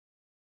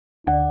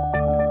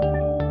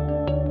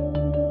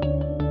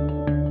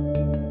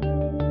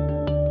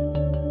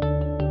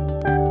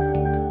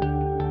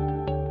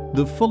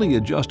The fully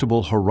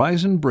adjustable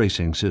Horizon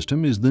bracing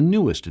system is the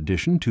newest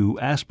addition to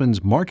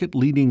Aspen's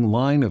market-leading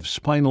line of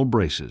spinal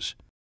braces.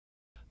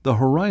 The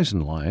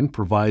Horizon line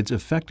provides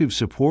effective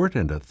support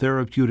and a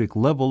therapeutic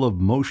level of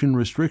motion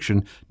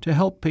restriction to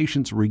help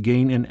patients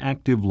regain an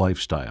active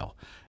lifestyle,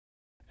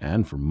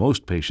 and for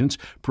most patients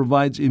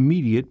provides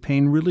immediate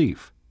pain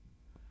relief.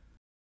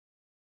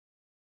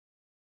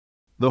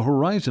 The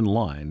Horizon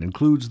line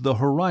includes the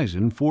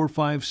Horizon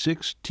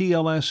 456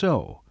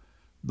 TLSO,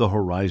 the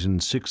Horizon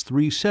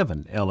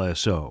 637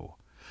 LSO,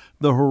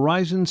 the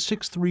Horizon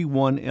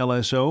 631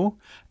 LSO,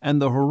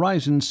 and the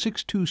Horizon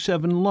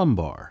 627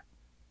 lumbar.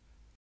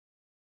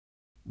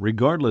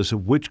 Regardless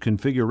of which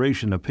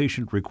configuration a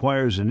patient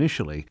requires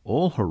initially,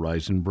 all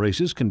Horizon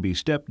braces can be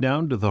stepped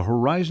down to the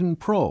Horizon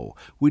Pro,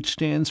 which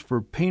stands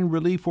for Pain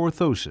Relief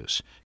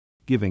Orthosis,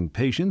 giving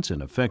patients an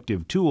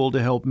effective tool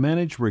to help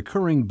manage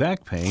recurring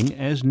back pain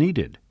as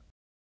needed.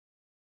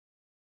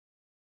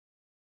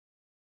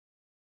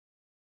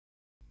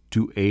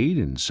 To aid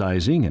in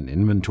sizing and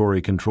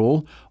inventory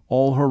control,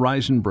 all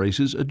Horizon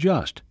braces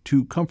adjust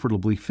to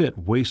comfortably fit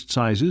waist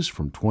sizes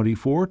from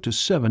 24 to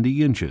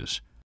 70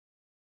 inches.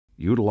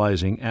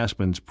 Utilizing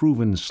Aspen's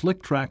proven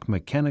SlickTrack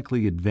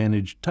mechanically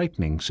advantaged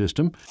tightening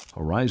system,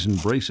 Horizon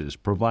braces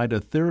provide a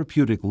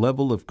therapeutic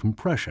level of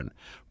compression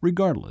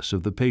regardless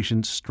of the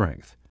patient's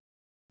strength.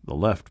 The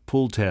left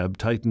pull tab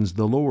tightens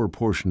the lower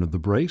portion of the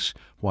brace,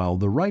 while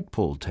the right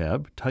pull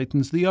tab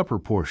tightens the upper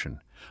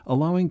portion,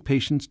 allowing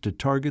patients to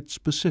target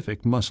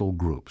specific muscle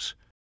groups.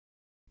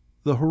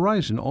 The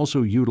Horizon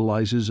also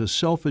utilizes a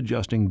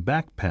self-adjusting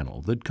back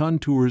panel that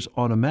contours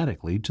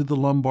automatically to the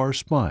lumbar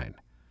spine.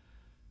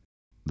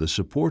 The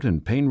support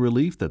and pain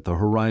relief that the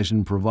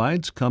Horizon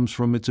provides comes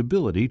from its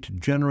ability to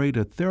generate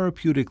a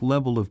therapeutic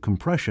level of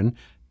compression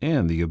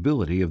and the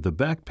ability of the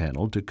back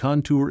panel to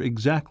contour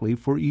exactly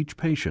for each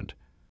patient.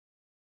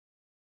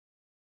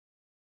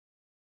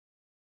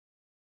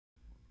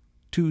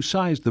 To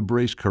size the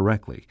brace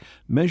correctly,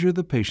 measure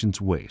the patient's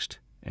waist,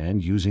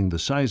 and using the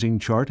sizing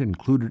chart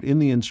included in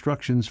the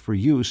instructions for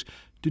use,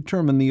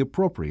 determine the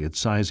appropriate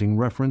sizing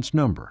reference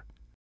number.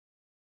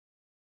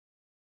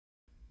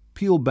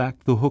 Peel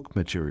back the hook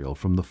material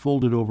from the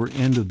folded-over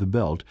end of the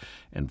belt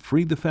and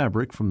free the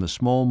fabric from the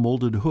small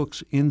molded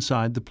hooks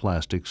inside the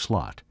plastic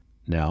slot.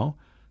 Now,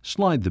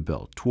 slide the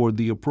belt toward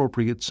the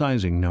appropriate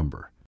sizing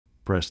number.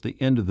 Press the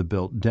end of the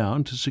belt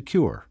down to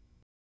secure.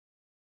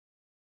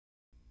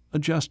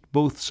 Adjust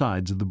both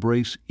sides of the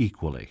brace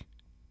equally.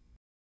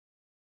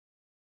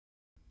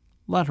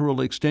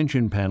 Lateral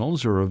extension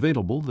panels are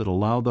available that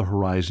allow the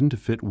Horizon to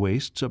fit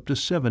waists up to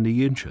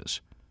 70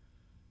 inches.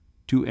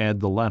 To add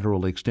the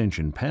lateral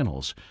extension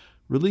panels,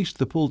 release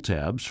the pull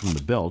tabs from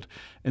the belt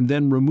and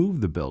then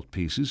remove the belt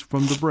pieces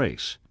from the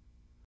brace.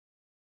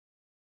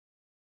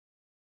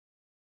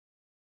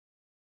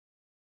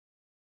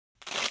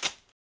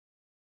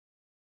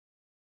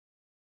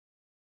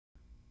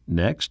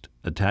 Next,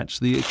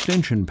 attach the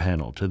extension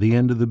panel to the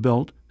end of the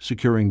belt,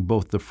 securing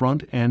both the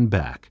front and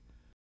back.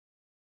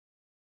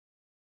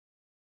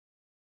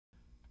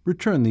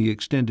 Return the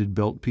extended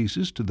belt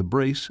pieces to the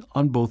brace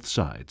on both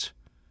sides.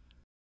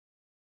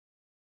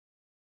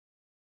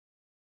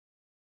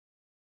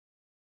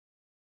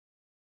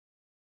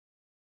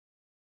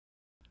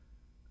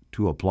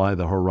 To apply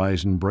the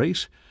Horizon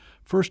brace,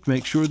 first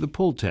make sure the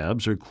pull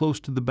tabs are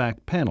close to the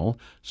back panel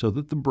so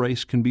that the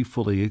brace can be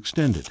fully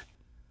extended.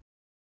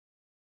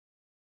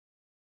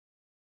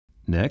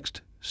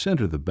 Next,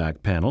 center the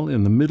back panel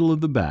in the middle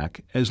of the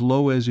back as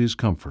low as is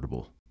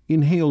comfortable.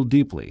 Inhale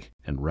deeply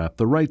and wrap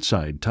the right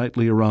side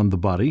tightly around the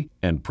body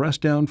and press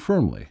down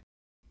firmly.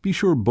 Be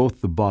sure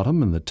both the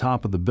bottom and the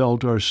top of the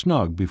belt are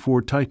snug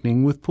before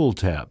tightening with pull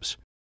tabs.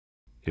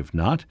 If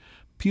not,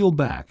 peel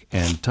back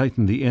and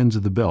tighten the ends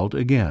of the belt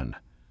again.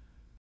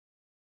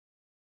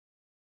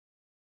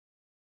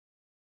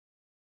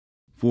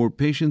 For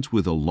patients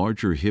with a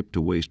larger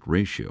hip-to-waist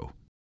ratio,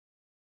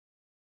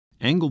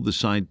 angle the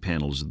side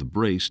panels of the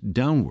brace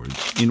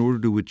downwards in order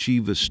to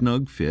achieve a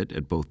snug fit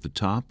at both the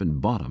top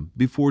and bottom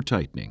before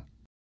tightening.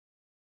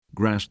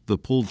 Grasp the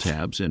pull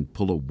tabs and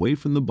pull away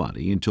from the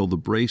body until the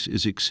brace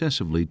is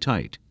excessively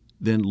tight,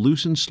 then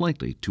loosen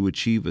slightly to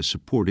achieve a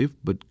supportive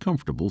but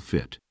comfortable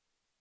fit.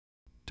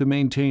 To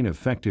maintain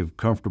effective,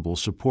 comfortable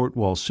support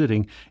while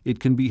sitting, it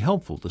can be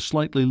helpful to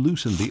slightly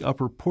loosen the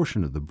upper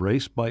portion of the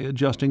brace by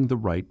adjusting the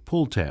right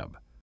pull tab.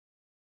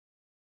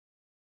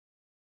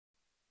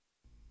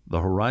 The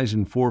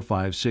Horizon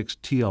 456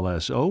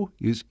 TLSO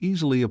is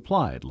easily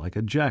applied like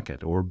a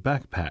jacket or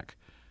backpack.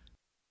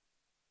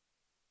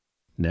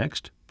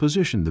 Next,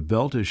 position the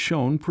belt as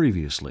shown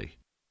previously.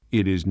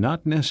 It is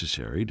not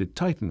necessary to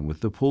tighten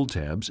with the pull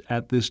tabs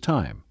at this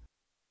time.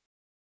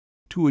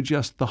 To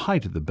adjust the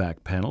height of the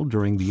back panel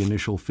during the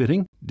initial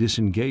fitting,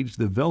 disengage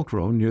the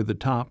Velcro near the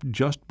top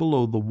just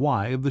below the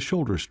Y of the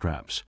shoulder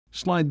straps.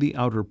 Slide the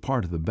outer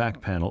part of the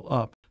back panel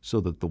up so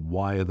that the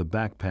Y of the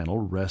back panel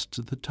rests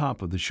at the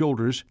top of the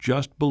shoulders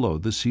just below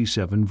the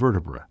C7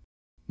 vertebra.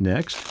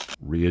 Next,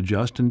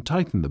 readjust and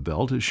tighten the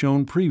belt as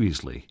shown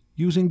previously,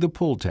 using the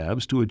pull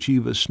tabs to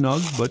achieve a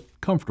snug but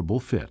comfortable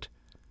fit.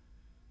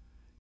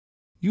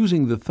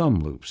 Using the thumb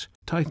loops,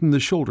 tighten the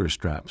shoulder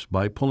straps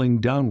by pulling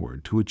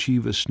downward to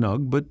achieve a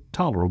snug but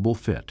tolerable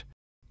fit.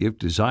 If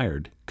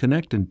desired,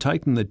 connect and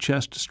tighten the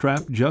chest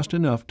strap just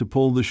enough to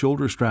pull the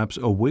shoulder straps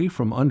away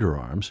from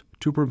underarms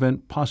to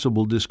prevent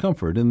possible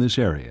discomfort in this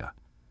area.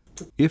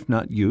 If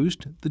not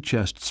used, the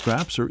chest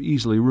straps are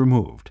easily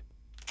removed.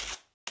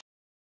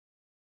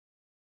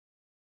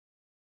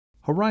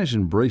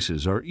 Horizon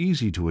braces are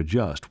easy to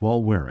adjust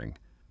while wearing.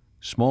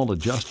 Small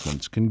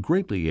adjustments can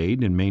greatly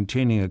aid in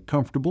maintaining a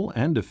comfortable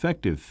and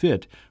effective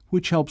fit,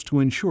 which helps to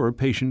ensure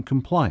patient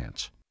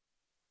compliance.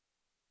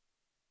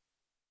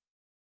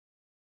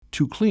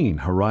 To clean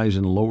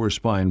Horizon lower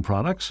spine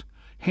products,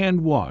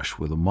 hand wash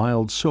with a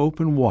mild soap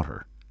and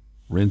water.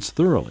 Rinse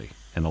thoroughly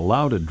and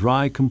allow to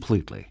dry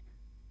completely.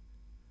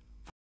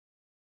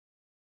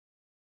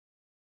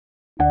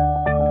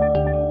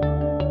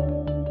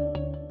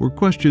 For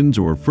questions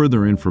or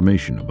further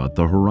information about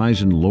the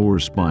Horizon lower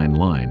spine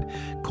line,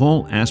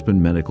 call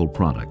Aspen Medical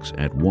Products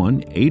at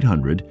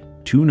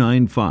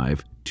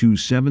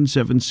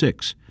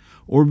 1-800-295-2776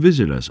 or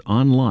visit us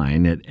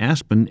online at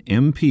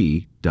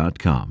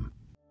aspenmp.com.